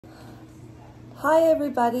Hi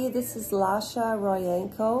everybody, this is Lasha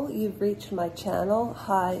Royenko. You've reached my channel,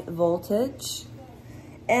 High Voltage.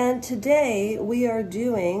 And today we are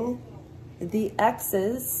doing the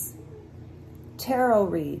X's tarot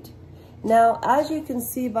read. Now, as you can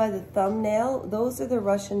see by the thumbnail, those are the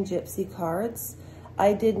Russian Gypsy cards.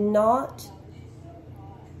 I did not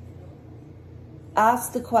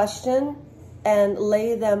ask the question and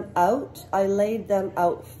lay them out. I laid them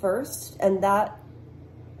out first, and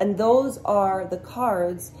those are the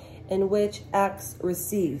cards in which X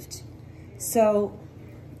received. So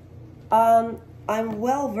I'm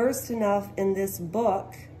well versed enough in this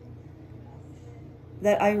book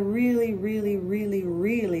that I really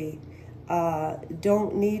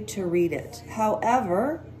don't need to read it.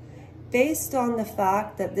 However, based on the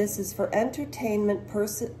fact that this is for entertainment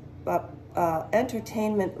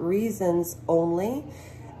reasons only,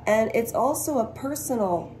 and it's also a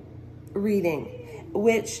personal reading,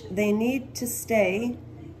 which they need to stay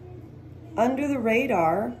under the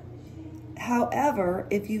radar. However,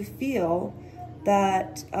 if you feel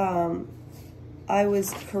that I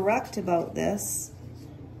was correct about this,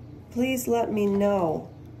 please let me know.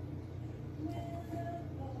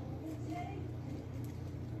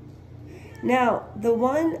 Now, the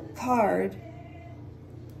one card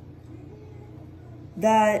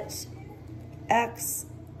that X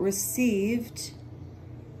received,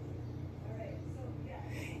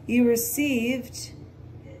 you received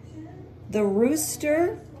the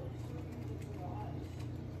rooster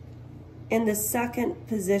in the second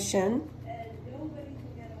position.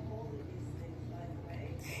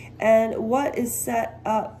 And what is set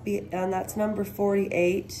up, and that's number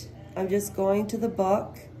 48. I'm just going to the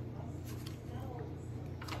book.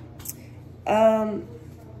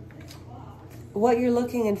 What you're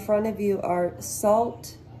looking in front of you are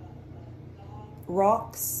salt,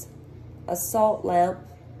 rocks, a salt lamp,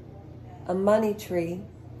 a money tree,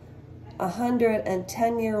 a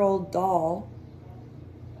 110-year-old doll,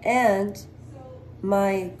 and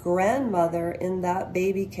my grandmother in that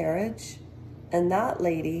baby carriage. And that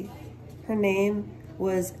lady, her name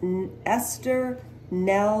was Esther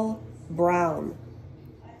Nell Brown.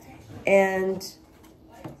 And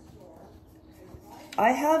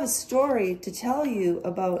I have a story to tell you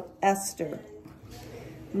about Esther,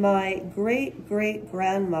 my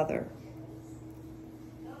great-great-grandmother.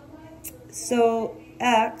 So,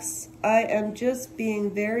 X, I am just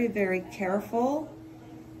being very careful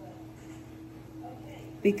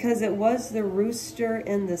because it was the rooster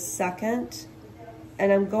in the second,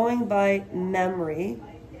 and I'm going by memory.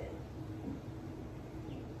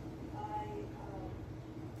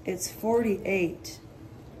 It's 48.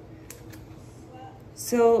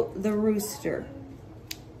 So, the rooster.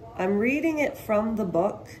 I'm reading it from the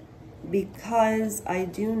book because I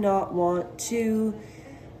do not want to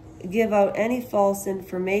give out any false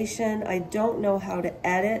information. I don't know how to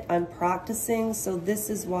edit. I'm practicing, so this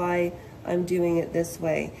is why I'm doing it this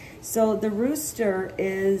way. So the rooster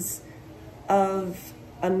is of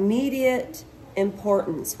immediate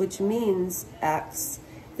importance, which means X.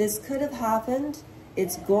 This could have happened,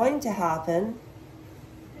 it's going to happen,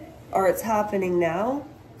 or it's happening now,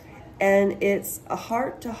 and it's a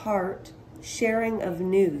heart-to-heart sharing of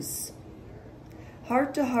news.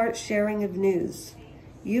 Heart-to-heart sharing of news.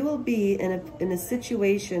 You will be in a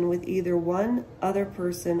situation with either one other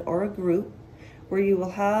person or a group where you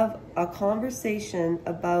will have a conversation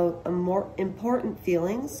about more important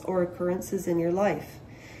feelings or occurrences in your life.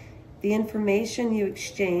 The information you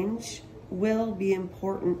exchange will be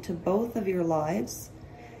important to both of your lives.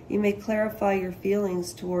 You may clarify your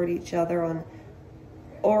feelings toward each other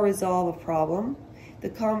or resolve a problem. The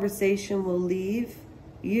conversation will leave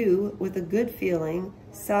you with a good feeling,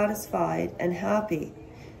 satisfied and happy.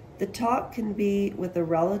 The talk can be with a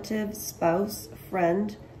relative, spouse,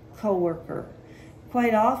 friend, co-worker.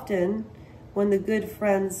 Quite often, when the good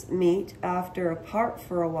friends meet after apart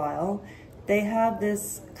for a while, they have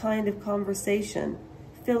this kind of conversation,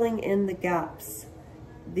 filling in the gaps,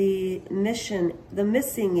 the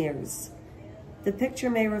missing years. The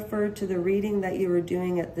picture may refer to the reading that you are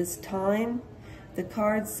doing at this time. The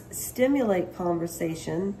cards stimulate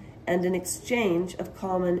conversation and an exchange of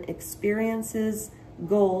common experiences,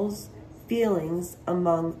 goals, feelings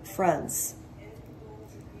among friends.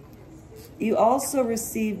 You also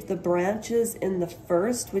received the branches in the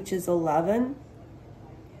first, which is 11.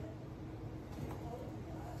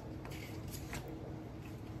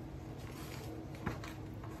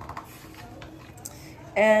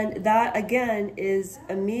 And that, again, is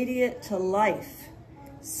immediate to life.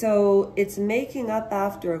 So it's making up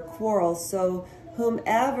after a quarrel. So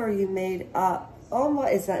whomever you made up, oh,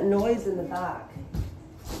 what is that noise in the back?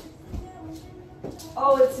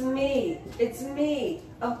 Oh, it's me. It's me.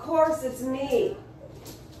 Of course it's me.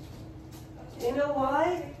 You know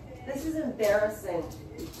why? This is embarrassing.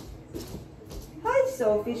 Hi,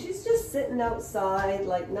 Sophie. She's just sitting outside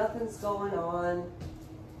like nothing's going on.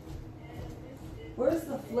 Where's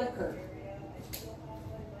the flicker?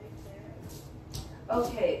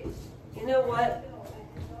 Okay, you know what?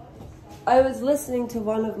 I was listening to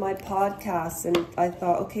one of my podcasts and I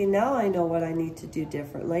thought, okay, now I know what I need to do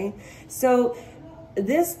differently. So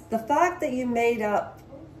the fact that you made up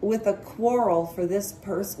with a quarrel for this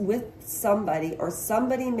person, with somebody, or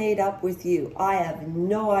somebody made up with you, I have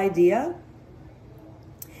no idea.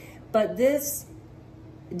 But this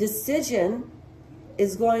decision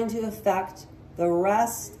is going to affect the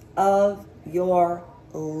rest of your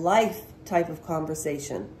life type of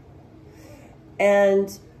conversation.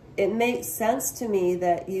 And it makes sense to me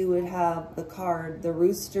that you would have the card, the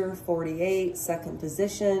rooster, 48, second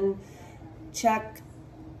position. Check.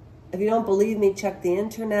 If you don't believe me, check the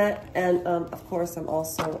internet. And of course, I've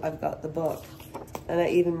got the book. And I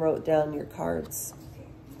even wrote down your cards,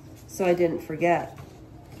 so I didn't forget.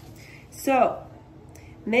 So,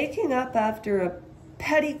 making up after a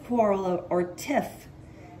petty quarrel or tiff.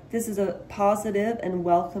 This is a positive and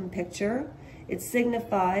welcome picture. It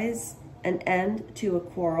signifies an end to a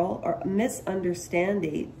quarrel or a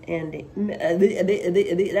misunderstanding. And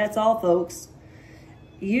that's all, folks.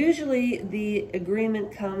 Usually the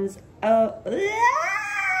agreement comes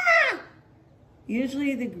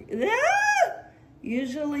usually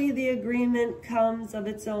the agreement comes of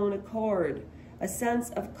its own accord. A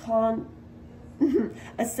sense of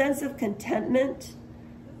contentment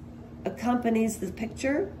accompanies the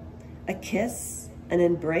picture. A kiss, an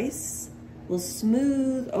embrace will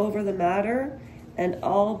smooth over the matter, and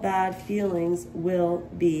all bad feelings will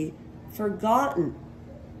be forgotten.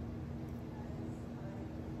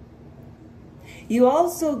 You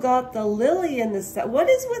also got the lily in the set. What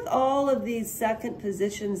is with all of these second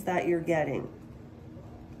positions that you're getting?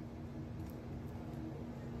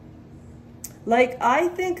 Like, I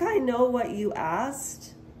think I know what you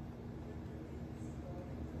asked.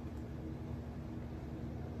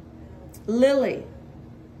 Lily.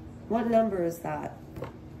 What number is that?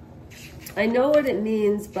 I know what it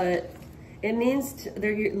means, but it means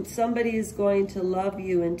somebody is going to love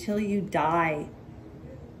you until you die.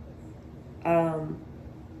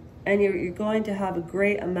 And you're going to have a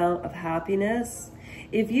great amount of happiness.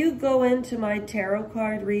 If you go into my tarot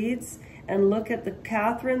card reads and look at the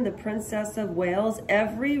Catherine, the Princess of Wales,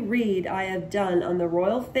 every read I have done on the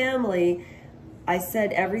royal family, I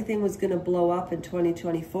said everything was going to blow up in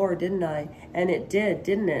 2024, didn't I? And it did,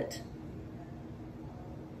 didn't it?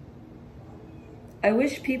 I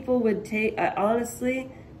wish people would take,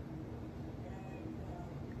 honestly,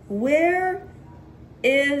 where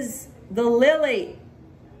is the lily?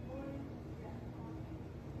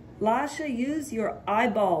 Lasha, use your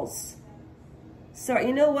eyeballs. Sorry,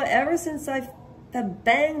 you know what? Ever since I've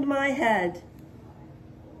banged my head,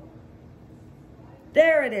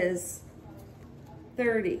 there it is.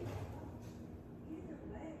 30.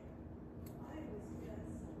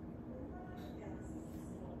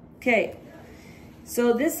 Okay,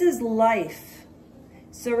 so this is life.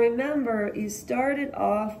 So remember, you started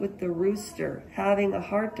off with the rooster, having a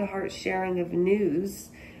heart-to-heart sharing of news,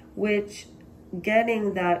 which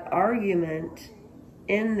getting that argument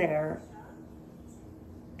in there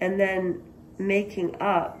and then making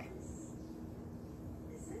up.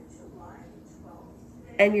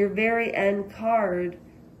 And your very end card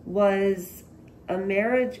was a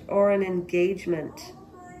marriage or an engagement.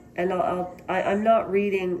 And I'm not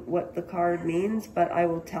reading what the card means, but I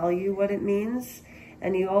will tell you what it means.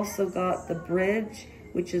 And you also got the bridge,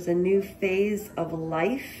 which is a new phase of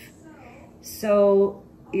life. So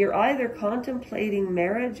you're either contemplating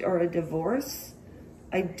marriage or a divorce.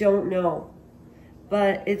 I don't know.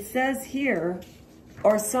 But it says here,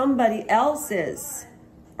 or somebody else is,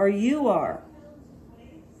 or you are.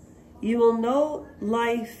 You will know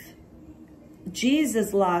life.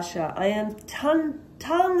 Jesus, Lasha, I am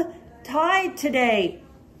tongue-tied today.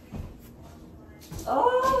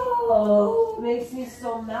 Oh, it makes me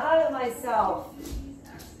so mad at myself.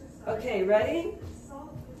 Okay, ready?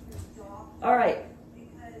 All right.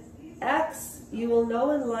 X, you will know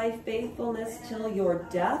in life faithfulness till your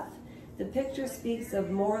death. The picture speaks of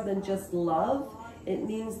more than just love. It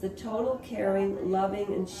means the total caring,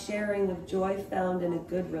 loving, and sharing of joy found in a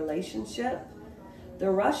good relationship.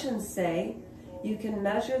 The Russians say, you can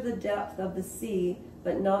measure the depth of the sea,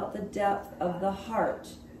 but not the depth of the heart.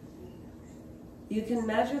 You can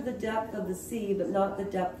measure the depth of the sea, but not the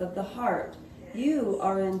depth of the heart. You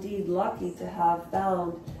are indeed lucky to have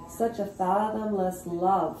found such a fathomless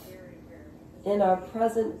love in our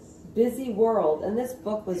present busy world. And this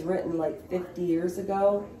book was written like 50 years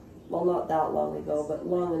ago. Well, not that long ago, but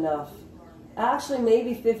long enough. Actually,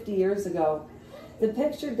 maybe 50 years ago. The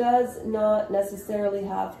picture does not necessarily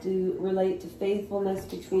have to relate to faithfulness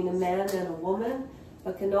between a man and a woman,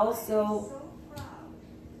 but can also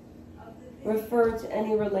refer to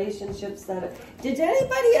any relationships that... Did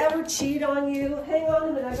anybody ever cheat on you? Hang on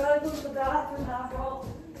a minute, I gotta go to the bathroom after all.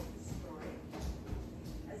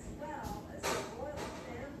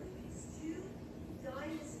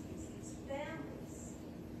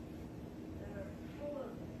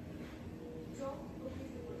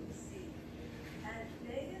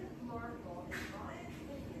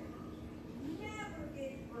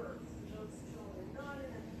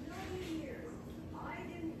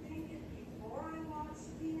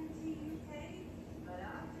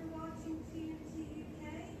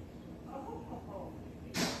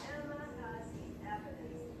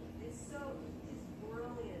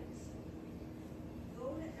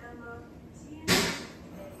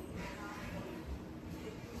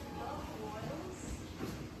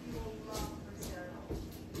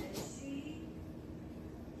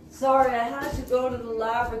 Sorry, I had to go to the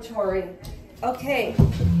laboratory. Okay,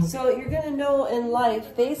 so you're going to know in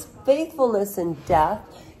life, faithfulness in death.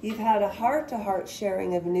 You've had a heart-to-heart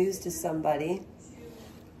sharing of news to somebody.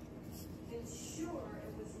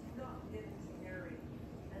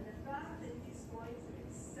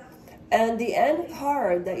 And the end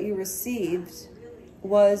card that you received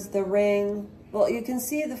was the ring. Well, you can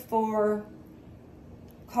see the 4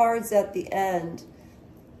 cards at the end.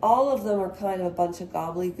 All of them are kind of a bunch of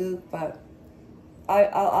gobbledygook, but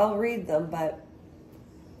I'll read them. But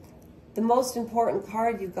the most important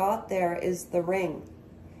card you got there is the ring.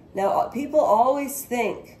 Now, people always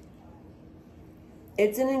think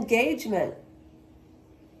it's an engagement.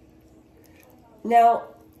 Now,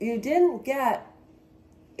 you didn't get...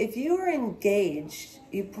 If you were engaged,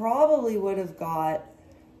 you probably would have got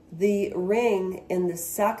the ring in the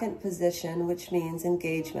 2nd position, which means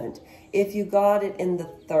engagement. If you got it in the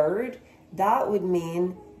 3rd, that would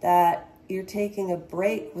mean that you're taking a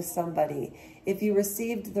break with somebody. If you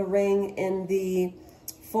received the ring in the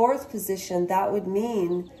 4th position, that would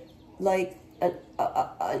mean like an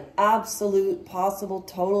absolute possible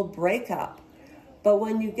total breakup. But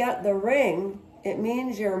when you get the ring, it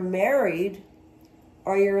means you're married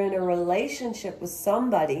or you're in a relationship with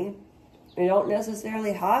somebody. You don't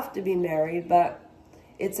necessarily have to be married, but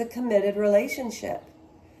it's a committed relationship.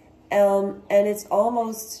 And it's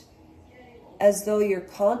almost as though you're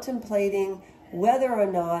contemplating whether or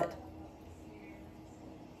not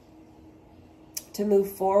to move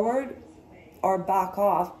forward or back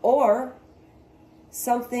off, or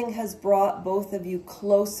something has brought both of you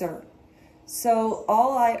closer. So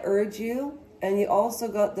all I urge you, and you also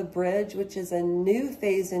got the bridge, which is a new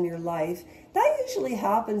phase in your life. That usually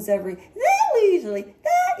happens what,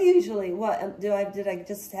 did I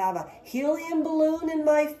just have a helium balloon in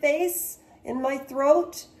my face, in my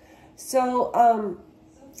throat? So,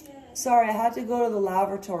 sorry, I had to go to the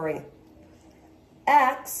laboratory.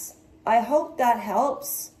 X, I hope that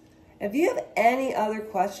helps. If you have any other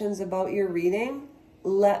questions about your reading,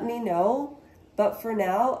 let me know. But for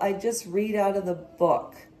now, I just read out of the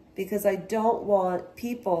book, because I don't want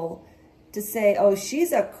people to say, oh,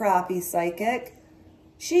 she's a crappy psychic.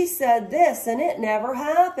 She said this and it never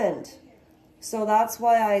happened. So that's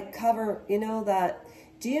why I cover, you know, that.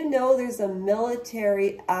 Do you know there's a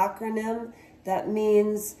military acronym that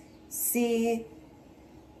means CYA?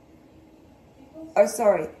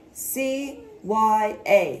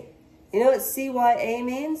 You know what CYA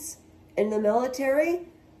means in the military?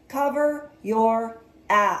 Cover your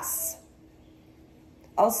ass.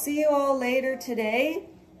 I'll see you all later today.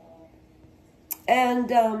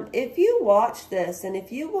 And if you watch this and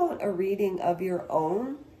if you want a reading of your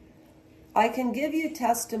own, I can give you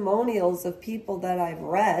testimonials of people that I've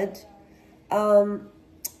read.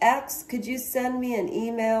 X, could you send me an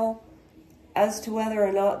email as to whether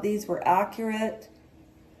or not these were accurate?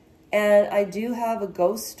 And I do have a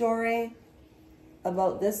ghost story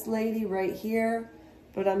about this lady right here,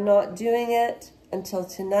 but I'm not doing it until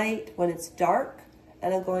tonight when it's dark,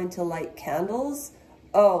 and I'm going to light candles.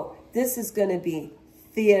 Oh, this is going to be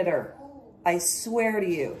theater. I swear to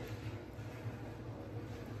you.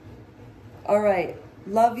 All right.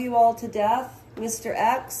 Love you all to death. Mr.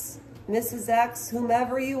 X, Mrs. X,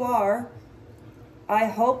 whomever you are. I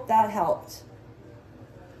hope that helped.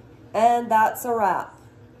 And that's a wrap.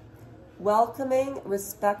 Welcoming,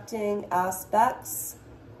 respecting aspects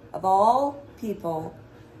of all people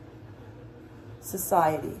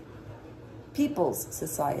society, people's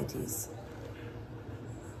societies.